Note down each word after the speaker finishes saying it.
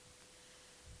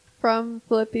From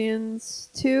Philippians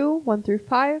 2, 1 through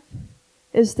 5.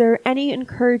 Is there any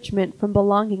encouragement from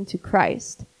belonging to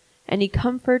Christ? Any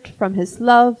comfort from his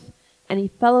love? Any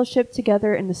fellowship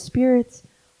together in the Spirit?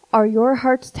 Are your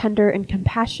hearts tender and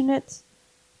compassionate?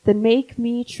 Then make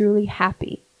me truly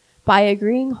happy by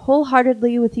agreeing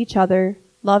wholeheartedly with each other,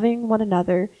 loving one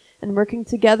another, and working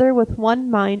together with one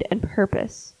mind and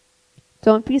purpose.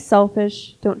 Don't be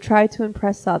selfish. Don't try to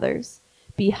impress others.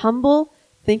 Be humble,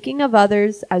 thinking of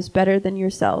others as better than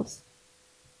yourselves.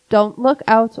 Don't look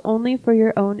out only for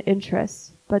your own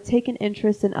interests, but take an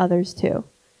interest in others too.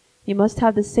 You must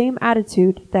have the same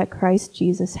attitude that Christ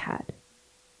Jesus had.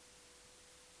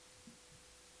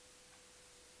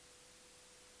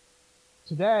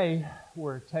 Today,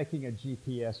 we're taking a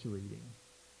GPS reading.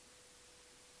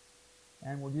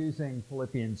 And we're using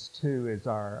Philippians 2 as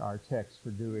our text for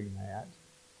doing that.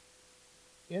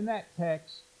 In that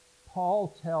text,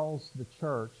 Paul tells the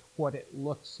church what it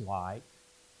looks like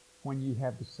when you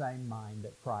have the same mind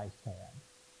that Christ had.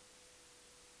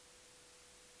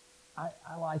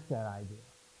 I like that idea.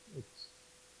 It's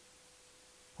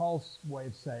Paul's way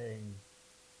of saying,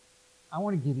 I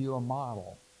want to give you a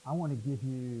model. I want to give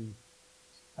you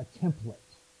a template.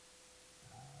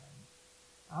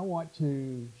 I want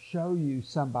to show you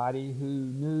somebody who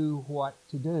knew what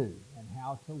to do and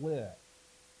how to live.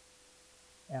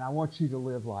 And I want you to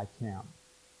live like him.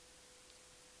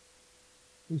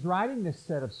 He's writing this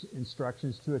set of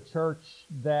instructions to a church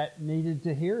that needed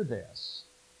to hear this.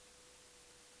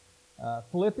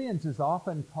 Philippians is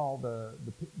often called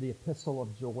the epistle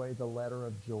of joy, the letter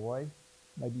of joy.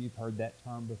 Maybe you've heard that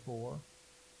term before.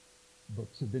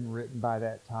 Books have been written by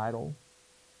that title.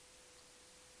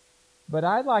 But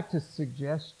I'd like to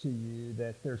suggest to you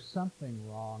that there's something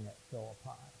wrong at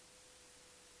Philippi.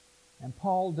 And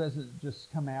Paul doesn't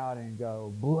just come out and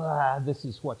go, blah, this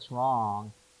is what's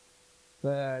wrong.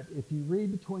 But if you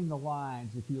read between the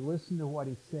lines, if you listen to what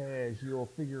he says, you'll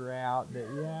figure out that,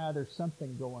 yeah, there's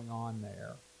something going on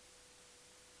there.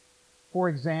 For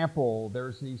example,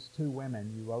 there's these two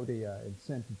women, Euodia and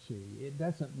Syntyche. It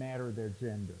doesn't matter their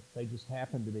gender. They just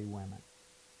happen to be women.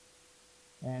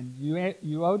 And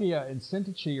Euodia and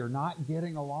Syntyche are not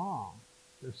getting along.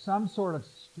 There's some sort of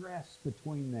stress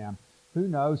between them. Who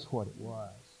knows what it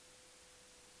was?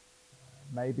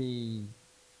 Maybe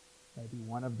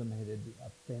one of them had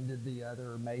offended the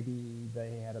other. Maybe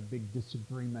they had a big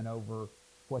disagreement over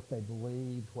what they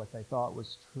believed, what they thought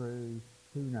was true.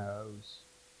 Who knows?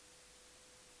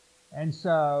 And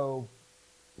so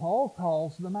Paul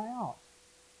calls them out.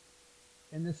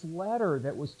 In this letter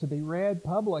that was to be read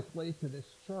publicly to this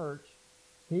church,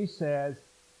 he says,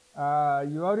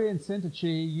 Euodia and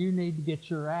Syntyche, you need to get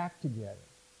your act together.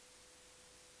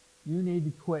 You need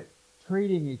to quit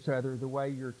treating each other the way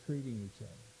you're treating each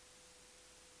other.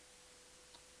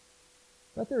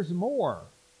 But there's more.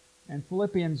 In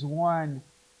Philippians 1,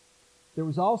 there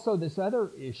was also this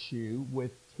other issue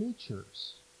with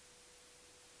teachers.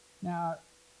 Now,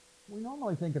 we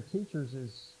normally think of teachers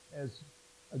as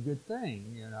a good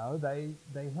thing, you know.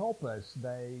 They help us.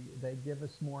 They give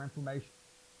us more information.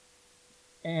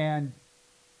 And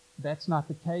that's not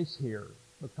the case here,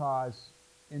 because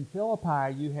in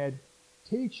Philippi you had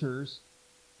teachers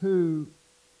who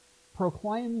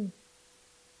proclaimed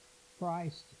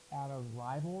Christ out of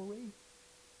rivalry.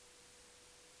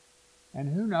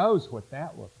 And who knows what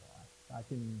that looked like. I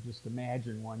can just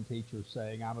imagine one teacher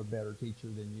saying, I'm a better teacher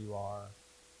than you are.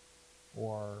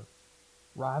 Or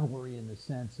rivalry in the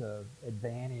sense of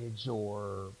advantage,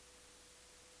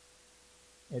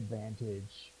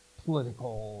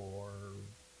 political or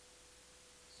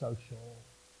social.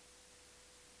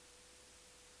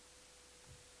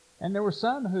 And there were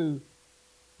some who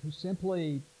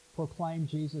simply proclaimed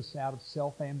Jesus out of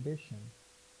self-ambition.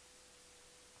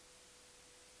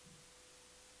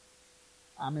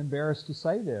 I'm embarrassed to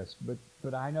say this,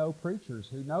 but I know preachers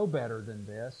who know better than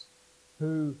this,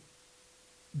 who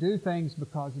do things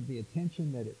because of the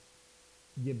attention that it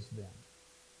gives them,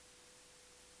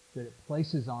 that it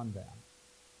places on them.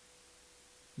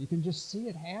 You can just see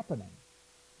it happening.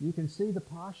 You can see the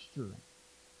posturing.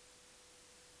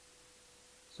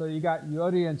 So you got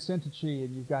Euodia and Syntyche,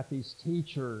 and you've got these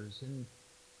teachers, and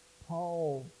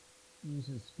Paul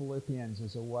uses Philippians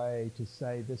as a way to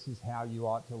say this is how you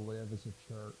ought to live as a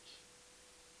church.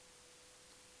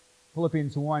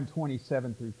 Philippians 1,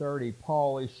 27 through 30,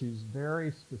 Paul issues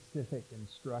very specific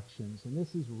instructions, and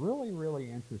this is really,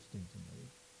 really interesting to me.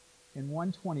 In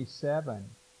 1:27,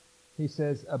 he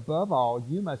says, above all,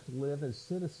 you must live as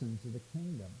citizens of the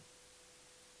kingdom,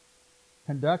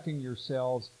 conducting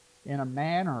yourselves in a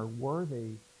manner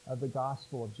worthy of the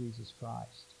gospel of Jesus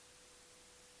Christ.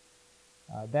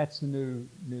 That's the New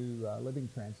Living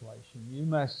Translation. You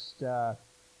must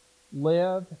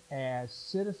live as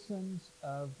citizens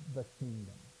of the kingdom.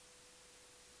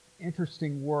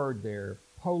 Interesting word there,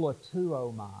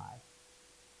 politeuomai.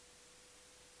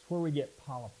 It's where we get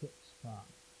politics from.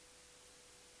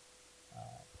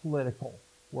 Political,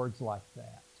 words like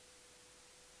that.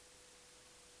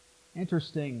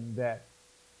 Interesting that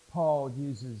Paul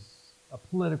uses a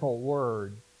political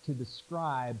word to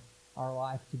describe our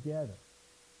life together.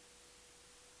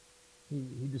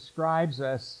 He describes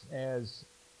us as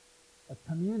a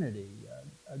community,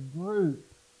 a group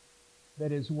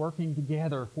that is working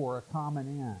together for a common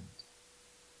end.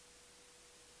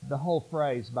 The whole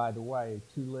phrase, by the way,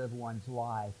 to live one's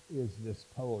life, is this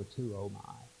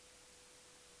politeuomai.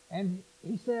 And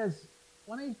he says,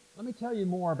 let me tell you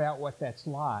more about what that's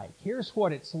like. Here's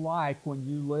what it's like when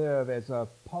you live as a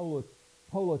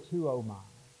politeuomai,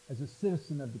 as a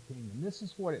citizen of the kingdom. This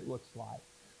is what it looks like.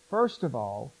 First of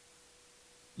all,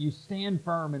 you stand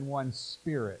firm in one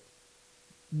spirit,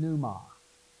 pneuma.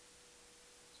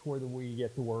 It's where we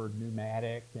get the word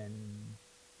pneumatic and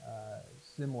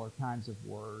similar kinds of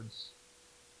words.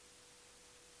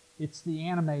 It's the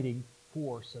animating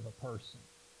force of a person.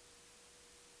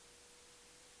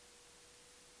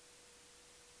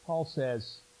 Paul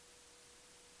says,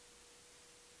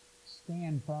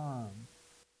 stand firm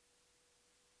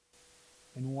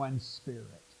in one spirit.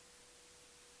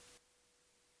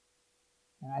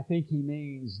 And I think he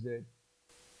means that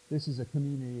this is a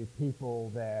community of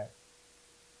people that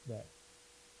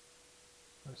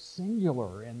are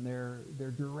singular in their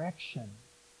direction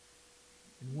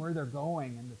and where they're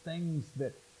going and the things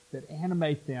that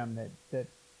animate them, that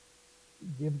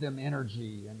give them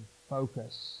energy and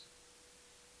focus.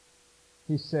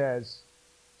 He says,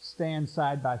 stand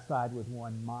side by side with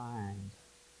one mind.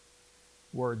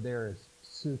 Word there is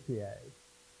psuthie.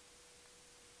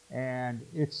 And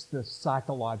it's the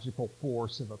psychological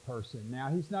force of a person. Now,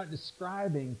 he's not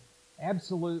describing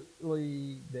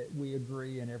absolutely that we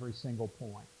agree in every single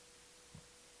point.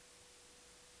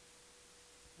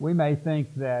 We may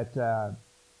think that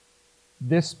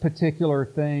this particular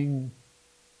thing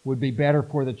would be better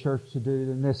for the church to do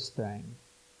than this thing.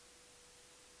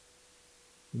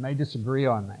 You may disagree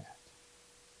on that.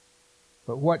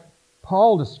 But what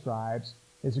Paul describes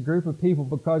is a group of people,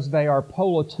 because they are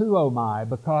politeuomai,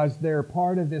 because they're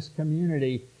part of this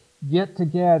community, get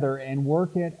together and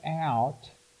work it out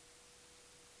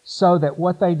so that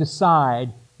what they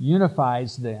decide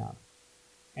unifies them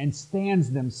and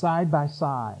stands them side by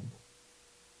side.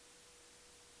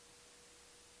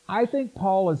 I think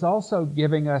Paul is also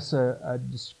giving us a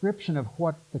description of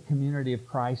what the community of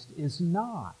Christ is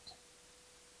not.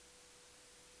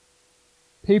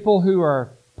 People who are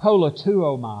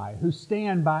politeuomai, who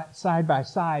stand side by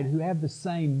side, who have the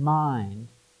same mind,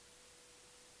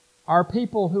 are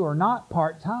people who are not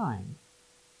part-time.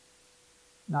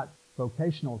 Not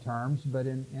vocational terms, but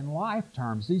in life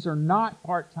terms. These are not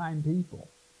part-time people.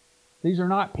 These are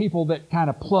not people that kind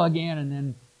of plug in and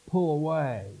then pull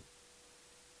away.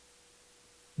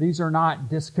 These are not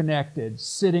disconnected,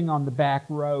 sitting on the back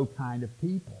row kind of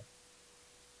people.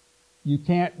 You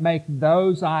can't make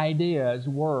those ideas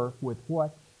work with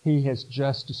what he has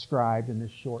just described in this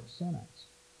short sentence.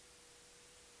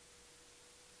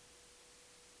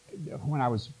 When I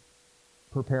was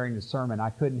preparing the sermon,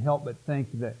 I couldn't help but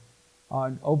think that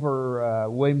over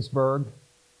Williamsburg,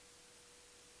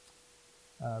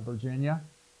 Virginia,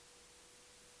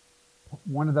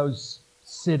 one of those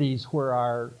cities where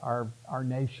our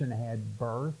nation had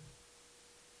birth,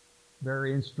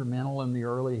 very instrumental in the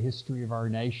early history of our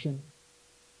nation.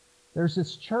 There's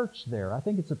this church there. I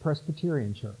think it's a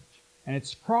Presbyterian church. And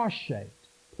it's cross-shaped.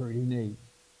 Pretty neat.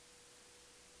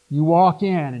 You walk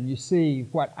in and you see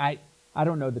what I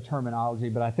don't know the terminology,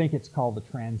 but I think it's called the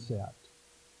transept.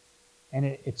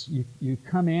 And you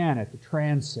come in at the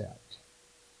transept.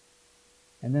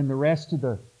 And then the rest of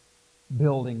the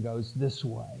building goes this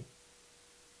way.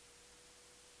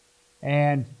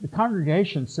 And the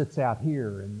congregation sits out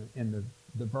here in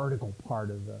the vertical part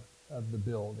of the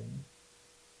building.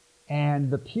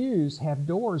 And the pews have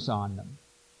doors on them.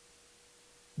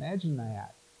 Imagine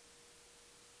that.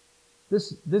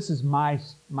 This is my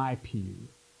pew.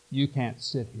 You can't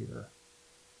sit here.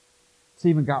 It's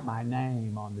even got my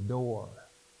name on the door.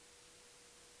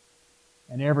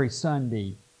 And every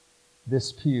Sunday,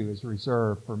 this pew is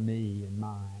reserved for me and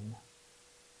mine.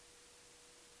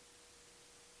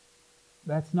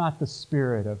 That's not the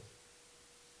spirit of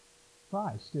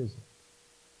Christ, is it?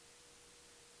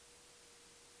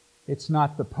 It's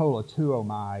not the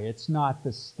politeuomai. It's not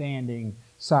the standing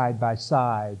side by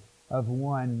side of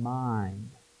one mind.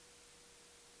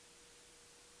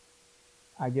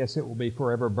 I guess it will be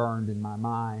forever burned in my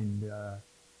mind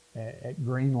at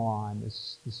Green Lawn,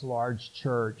 this large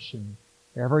church. And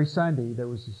every Sunday there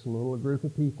was this little group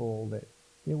of people that,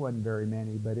 it wasn't very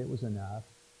many, but it was enough.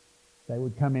 They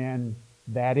would come in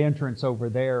that entrance over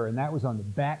there, and that was on the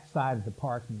back side of the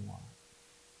parking lot.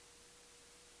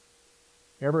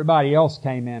 Everybody else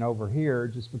came in over here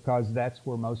just because that's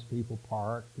where most people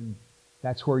parked, and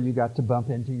that's where you got to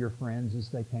bump into your friends as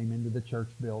they came into the church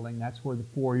building. That's where the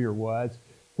foyer was,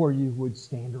 where you would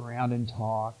stand around and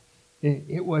talk.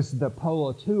 It was the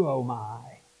Polo 2 my.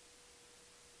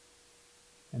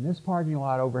 And this parking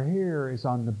lot over here is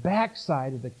on the back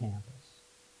side of the campus.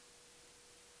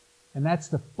 And that's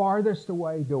the farthest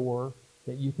away door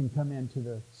that you can come into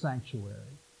the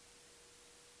sanctuary.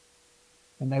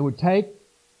 And they would take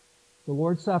the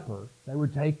Lord's Supper, they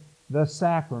would take the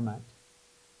sacrament,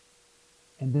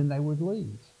 and then they would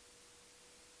leave.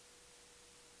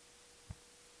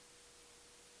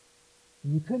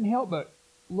 And you couldn't help but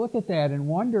look at that and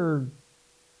wonder,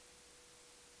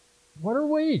 what are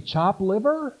we, chopped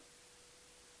liver?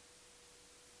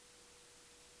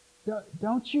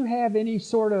 Don't you have any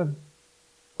sort of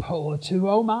Polo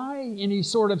 2 my, any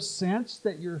sort of sense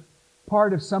that you're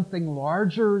part of something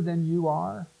larger than you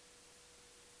are?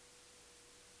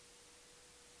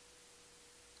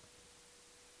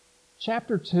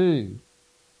 Chapter 2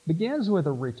 begins with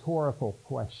a rhetorical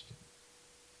question.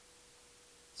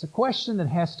 It's a question that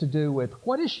has to do with,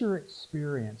 what is your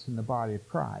experience in the body of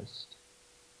Christ?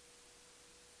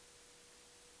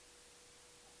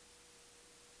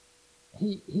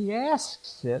 He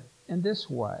asks it in this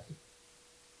way,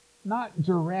 not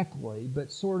directly,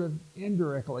 but sort of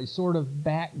indirectly, sort of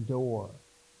backdoor.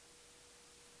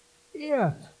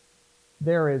 If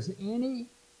there is any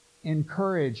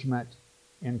encouragement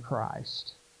in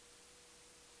Christ,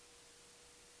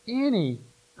 any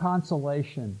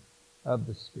consolation of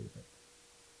the Spirit,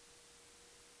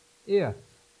 if.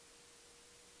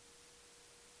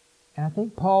 And I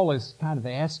think Paul is kind of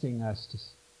asking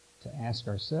us to ask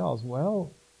ourselves,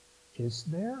 well, is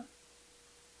there?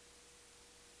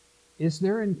 Is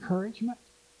there encouragement?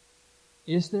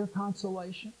 Is there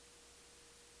consolation?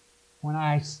 When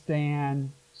I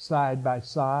stand side by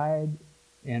side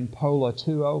in Polo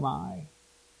 2 my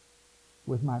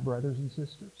with my brothers and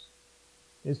sisters?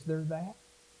 Is there that?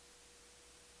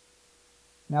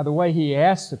 Now, the way he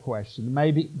asks the question,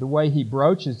 maybe the way he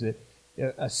broaches it,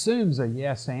 assumes a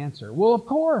yes answer. Well, of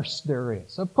course there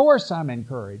is. Of course I'm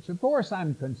encouraged. Of course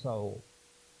I'm consoled.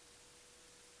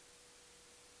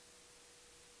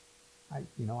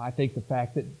 I think the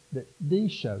fact that Dee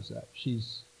shows up,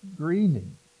 she's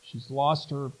grieving. She's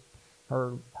lost her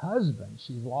husband.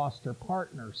 She's lost her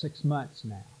partner 6 months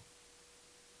now.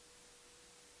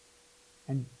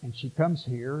 And she comes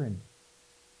here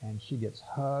and she gets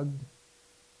hugged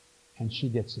and she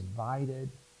gets invited.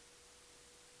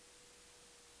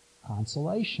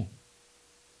 Consolation.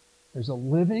 There's a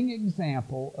living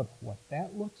example of what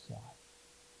that looks like.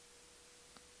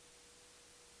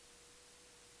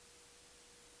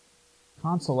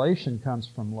 Consolation comes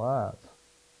from love.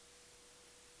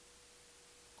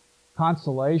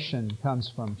 Consolation comes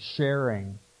from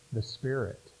sharing the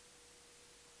Spirit.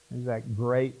 There's that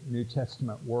great New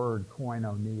Testament word,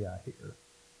 koinonia, here.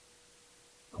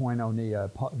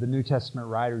 Koinonia. The New Testament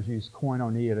writers use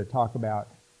koinonia to talk about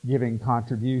giving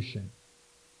contribution.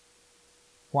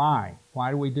 Why? Why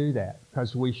do we do that?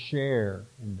 Because we share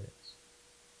in this.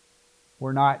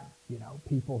 We're not,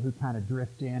 people who kind of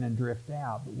drift in and drift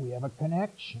out, but we have a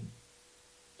connection.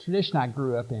 Tradition I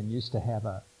grew up in used to have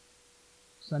a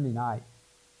Sunday night.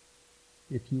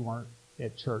 If you weren't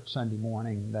at church Sunday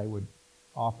morning, they would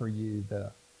offer you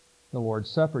the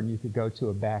Lord's Supper, and you could go to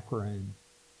a back room,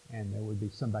 and there would be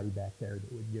somebody back there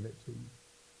that would give it to you.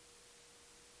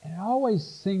 And it always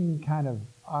seemed kind of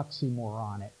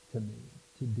oxymoronic to me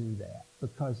to do that,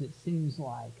 because it seems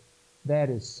like that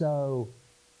is so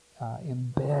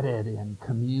embedded in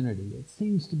community. It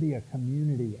seems to be a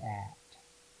community act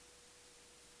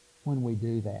when we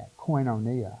do that,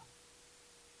 koinonia.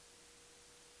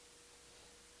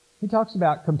 He talks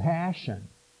about compassion.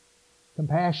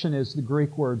 Compassion is the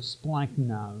Greek word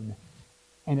splanknon,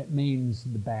 and it means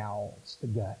the bowels, the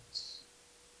guts.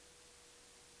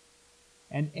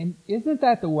 And isn't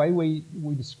that the way we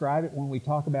describe it when we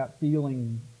talk about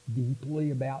feeling deeply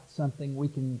about something?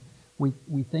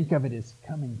 We think of it as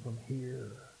coming from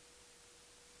here.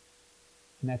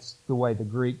 And that's the way the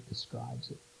Greek describes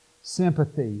it.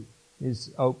 Sympathy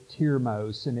is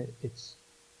optirmos, and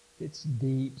it's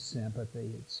deep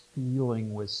sympathy. It's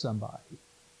feeling with somebody.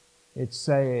 It's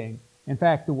saying, in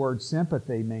fact, the word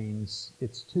sympathy means,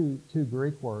 it's two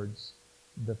Greek words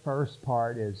the first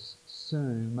part is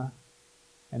sum,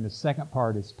 and the second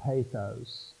part is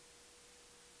pathos.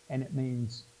 And it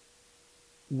means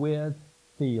with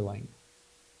feeling,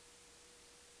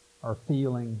 or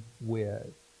feeling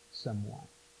with someone.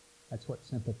 That's what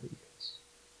sympathy is.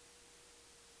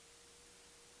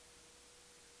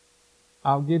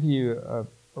 I'll give you a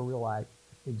real-life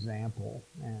example,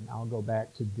 and I'll go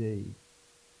back to Dee.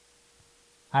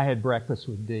 I had breakfast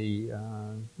with Dee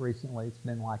recently. It's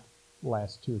been like the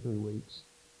last 2 or 3 weeks.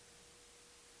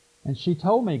 And she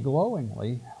told me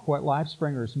glowingly what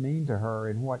LifeSpringers mean to her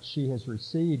and what she has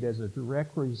received as a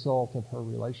direct result of her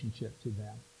relationship to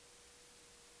them.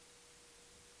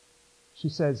 She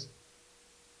says,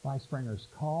 LifeSpringers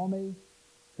call me.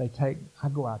 I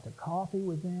go out to coffee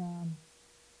with them.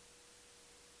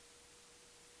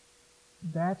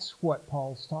 That's what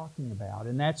Paul's talking about,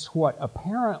 and that's what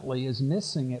apparently is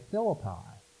missing at Philippi.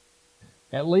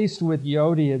 At least with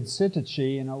Euodia and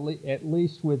Syntyche, and at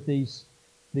least with these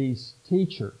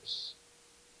teachers.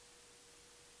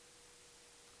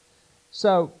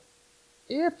 So,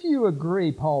 if you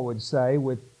agree, Paul would say,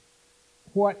 with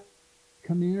what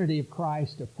community of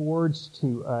Christ affords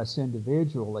to us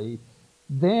individually,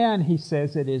 then he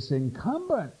says it is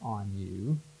incumbent on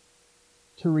you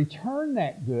to return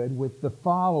that good with the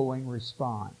following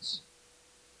response.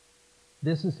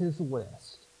 This is his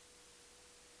list.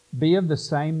 Be of the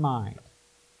same mind.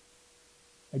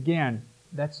 Again,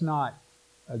 that's not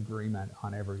agreement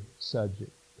on every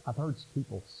subject. I've heard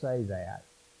people say that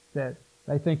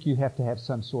they think you have to have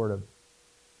some sort of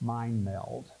mind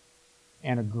meld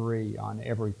and agree on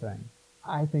everything.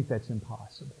 I think that's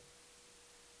impossible.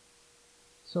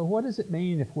 So what does it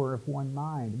mean if we're of one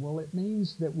mind? Well, it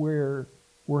means that we're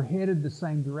headed the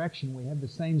same direction. We have the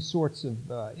same sorts of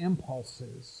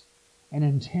impulses and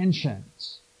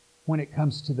intentions when it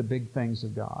comes to the big things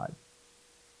of God.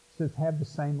 It says have the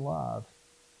same love.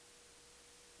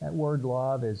 That word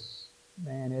love is,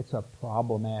 it's a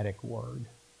problematic word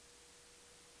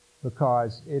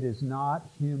because it is not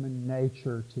human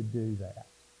nature to do that.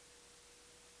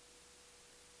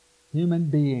 Human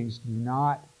beings do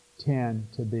not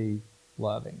tend to be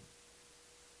loving.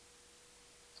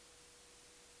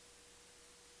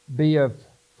 Be of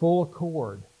full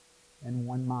accord and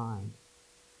one mind.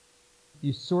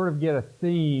 You sort of get a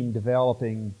theme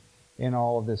developing in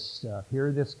all of this stuff.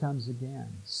 Here this comes again.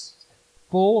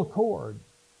 Full accord,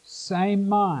 same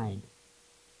mind.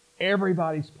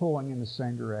 Everybody's pulling in the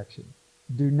same direction.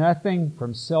 Do nothing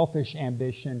from selfish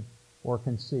ambition or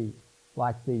conceit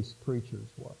like these preachers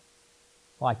were,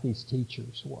 like these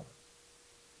teachers were.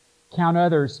 Count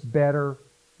others better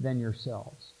than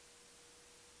yourselves.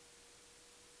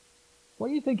 What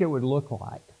do you think it would look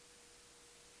like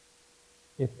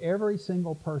if every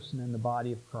single person in the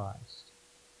body of Christ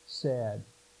said,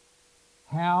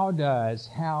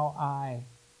 how I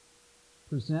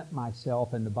present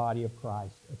myself in the body of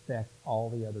Christ affect all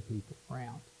the other people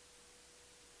around?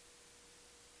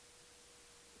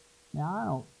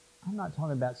 Now, I'm not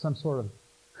talking about some sort of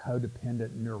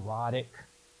codependent, neurotic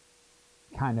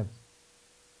kind of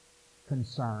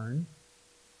concern.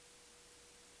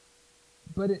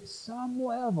 But at some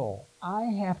level, I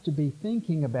have to be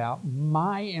thinking about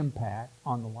my impact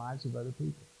on the lives of other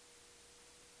people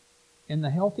in the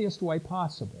healthiest way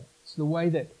possible. It's the way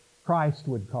that Christ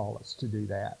would call us to do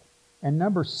that. And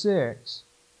number 6,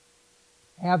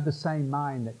 have the same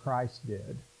mind that Christ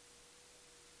did.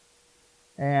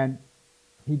 And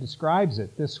he describes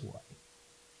it this way,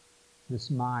 this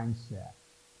mindset.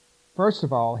 First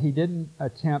of all, he didn't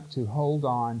attempt to hold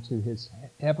on to his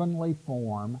heavenly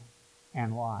form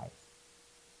and life.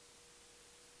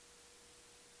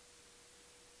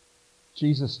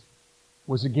 Jesus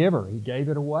was a giver. He gave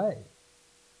it away.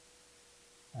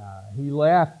 He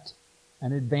left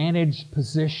an advantaged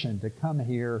position to come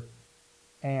here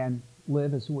and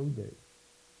live as we do.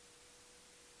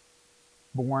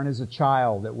 Born as a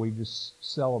child that we just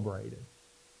celebrated.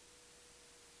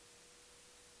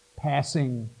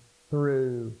 Passing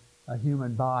through a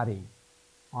human body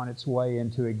on its way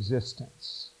into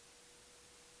existence.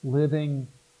 Living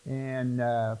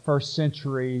in first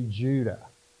century Judah,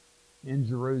 in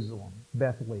Jerusalem,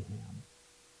 Bethlehem,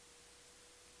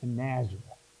 and Nazareth.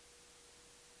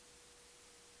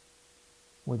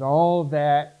 With all of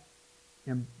that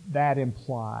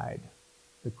implied,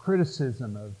 the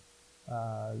criticism of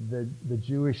the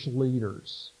Jewish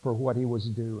leaders for what he was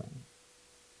doing.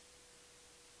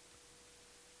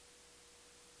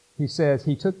 He says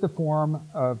he took the form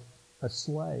of a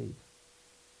slave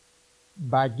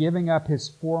by giving up his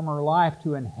former life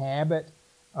to inhabit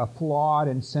a flawed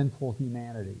and sinful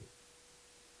humanity.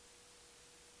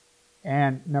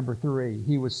 And number 3,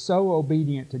 he was so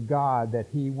obedient to God that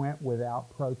he went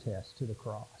without protest to the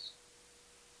cross.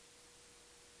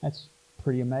 That's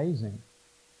pretty amazing.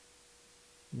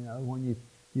 You know, when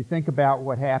you think about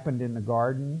what happened in the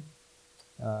garden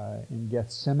in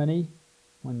Gethsemane,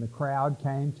 when the crowd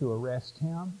came to arrest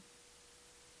him,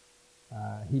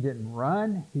 he didn't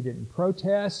run, he didn't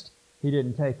protest, he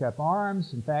didn't take up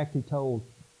arms. In fact, he told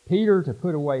Peter to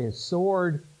put away his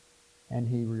sword, and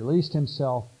he released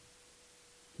himself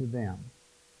to them.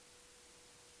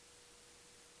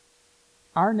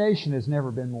 Our nation has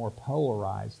never been more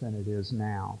polarized than it is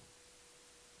now.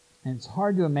 And it's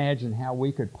hard to imagine how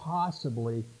we could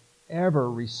possibly ever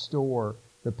restore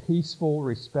the peaceful,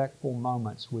 respectful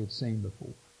moments we've seen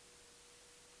before.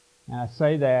 And I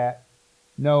say that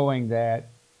knowing that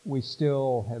we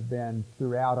still have been,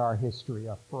 throughout our history,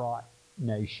 a fraught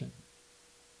nation.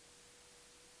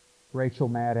 Rachel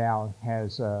Maddow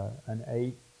has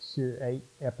an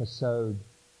 8-episode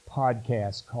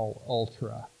podcast called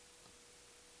Ultra.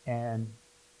 And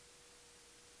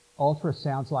Ultra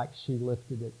sounds like she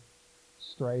lifted it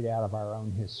straight out of our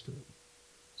own history,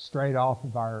 straight off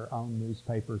of our own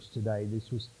newspapers today. This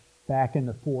was back in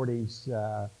the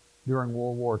 40s during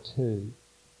World War II.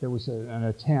 There was an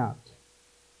attempt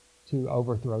to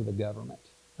overthrow the government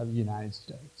of the United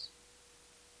States.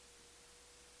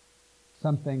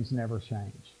 Some things never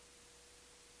change.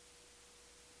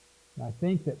 And I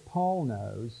think that Paul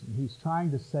knows, and he's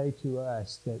trying to say to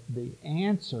us, that the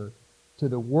answer to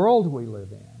the world we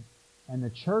live in and the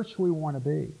church we want to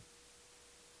be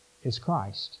is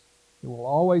Christ. It will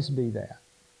always be that.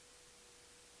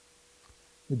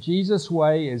 The Jesus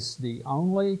way is the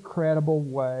only credible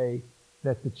way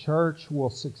that the church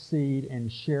will succeed in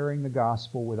sharing the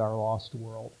gospel with our lost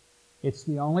world. It's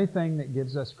the only thing that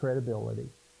gives us credibility,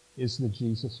 is the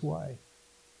Jesus way.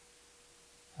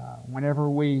 Whenever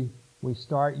we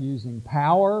start using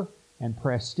power and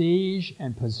prestige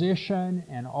and position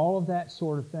and all of that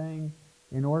sort of thing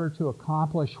in order to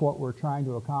accomplish what we're trying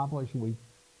to accomplish, we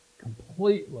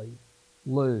completely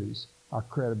lose our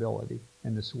credibility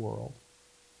in this world.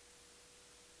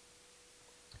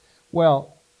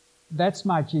 Well, that's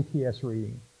my GPS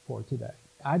reading for today.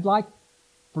 I'd like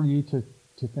for you to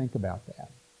think about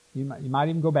that. You might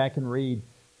even go back and read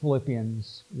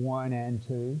Philippians 1 and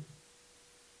 2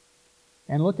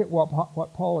 and look at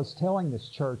what Paul is telling this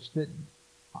church that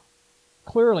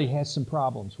clearly has some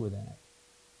problems within it.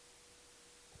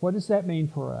 What does that mean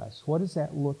for us? What does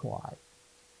that look like?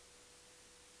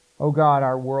 Oh God,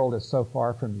 our world is so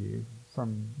far from you,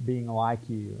 from being like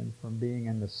you, and from being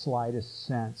in the slightest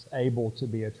sense able to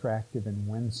be attractive and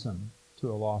winsome to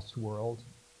a lost world.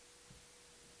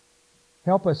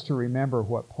 Help us to remember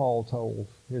what Paul told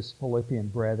his Philippian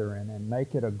brethren and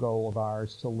make it a goal of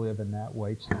ours to live in that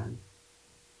way too.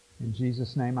 In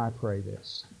Jesus' name I pray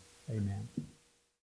this. Amen.